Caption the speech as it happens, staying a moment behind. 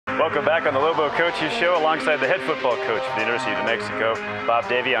Welcome back on the Lobo Coaches Show alongside the head football coach for the University of New Mexico, Bob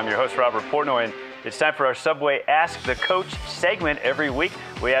Davie. I'm your host, Robert Portnoy, and it's time for our Subway Ask the Coach segment. Every week,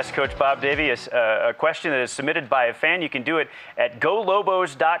 we ask Coach Bob Davie a question that is submitted by a fan. You can do it at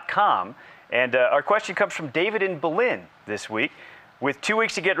golobos.com. And our question comes from David in Berlin this week. With 2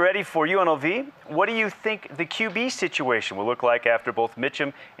 weeks to get ready for UNLV, what do you think the QB situation will look like after both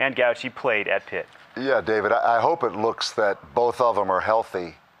Mitchum and Gauci played at Pitt? Yeah, David, I hope it looks that both of them are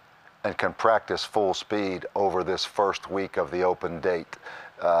healthy and can practice full speed over this first week of the open date.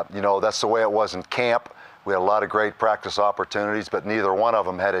 That's the way it was in camp. We had a lot of great practice opportunities, but neither one of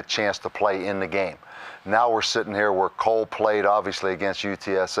them had a chance to play in the game. Now we're sitting here where Cole played obviously against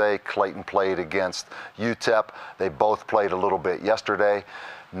UTSA, Clayton played against UTEP. They both played a little bit yesterday.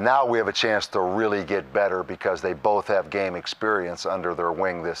 Now we have a chance to really get better because they both have game experience under their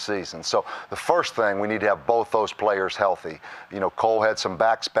wing this season. So the first thing, we need to have both those players healthy. Cole had some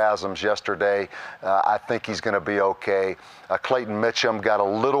back spasms yesterday. I think he's going to be okay. Clayton Mitchum got a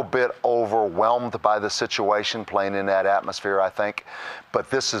little bit overwhelmed by the situation playing in that atmosphere, I think. But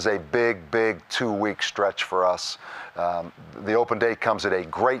this is a big, big 2-week stretch for us. The open day comes at a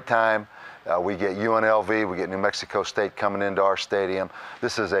great time. We get UNLV, we get New Mexico State coming into our stadium.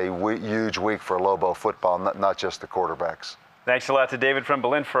 This is a huge week for Lobo football, not just the quarterbacks. Thanks a lot to David from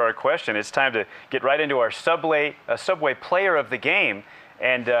Berlin for our question. It's time to get right into our Subway player of the game.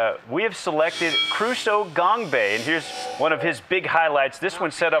 And we have selected Crusoe Gongbay, and here's one of his big highlights. This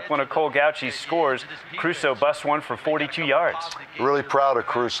one set up one of Cole Gauci's scores. Crusoe busts one for 42 yards. Really proud of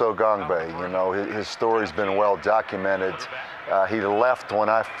Crusoe Gongbay. His story's been well documented. He left when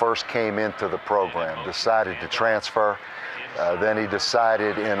I first came into the program, decided to transfer. Then he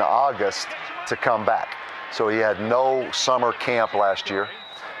decided in August to come back. So he had no summer camp last year.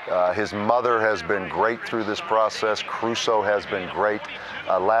 His mother has been great through this process. Crusoe has been great.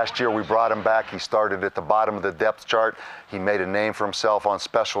 Last year we brought him back. He started at the bottom of the depth chart. He made a name for himself on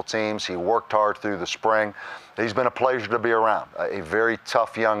special teams. He worked hard through the spring. He's been a pleasure to be around. A very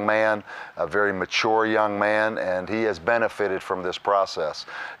tough young man, a very mature young man, and he has benefited from this process.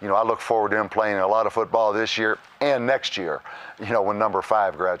 I look forward to him playing a lot of football this year and next year, when number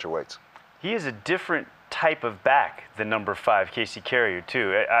 5 graduates. He is a different type of back than number 5, Casey Carrier,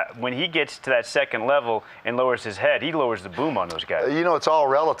 too. When he gets to that second level and lowers his head, he lowers the boom on those guys. It's all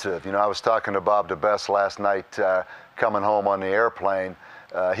relative. I was talking to Bob DeBest last night coming home on the airplane.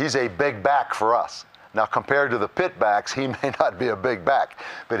 He's a big back for us. Now, compared to the Pitt backs, he may not be a big back,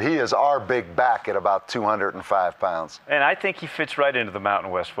 but he is our big back at about 205 pounds. And I think he fits right into the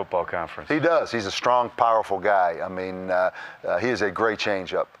Mountain West Football Conference. He does. He's a strong, powerful guy. He is a great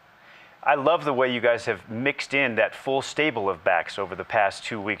changeup. I love the way you guys have mixed in that full stable of backs over the past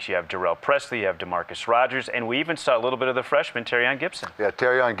 2 weeks. You have Darrell Presley, you have DeMarcus Rogers, and we even saw a little bit of the freshman, Terrion Gibson. Yeah,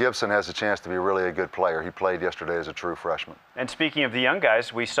 Terrion Gibson has a chance to be really a good player. He played yesterday as a true freshman. And speaking of the young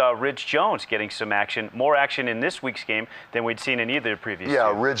guys, we saw Ridge Jones getting some action, more action in this week's game than we'd seen in either previous year.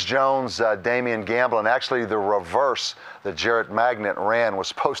 Yeah, Ridge Jones, Damian Gamblin. Actually, the reverse that Jarrett Magnet ran was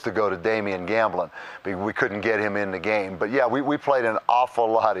supposed to go to Damian Gamblin. We couldn't get him in the game. But yeah, we played an awful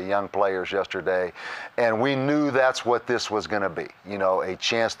lot of young players yesterday, and we knew that's what this was going to be. A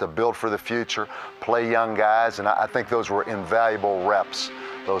chance to build for the future, play young guys, and I think those were invaluable reps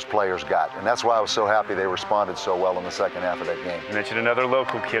those players got. And that's why I was so happy they responded so well in the second half of that game. You mentioned another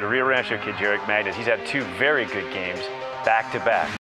local kid, Rio Rancho kid, Jarrett Magnet. He's had 2 very good games back-to-back.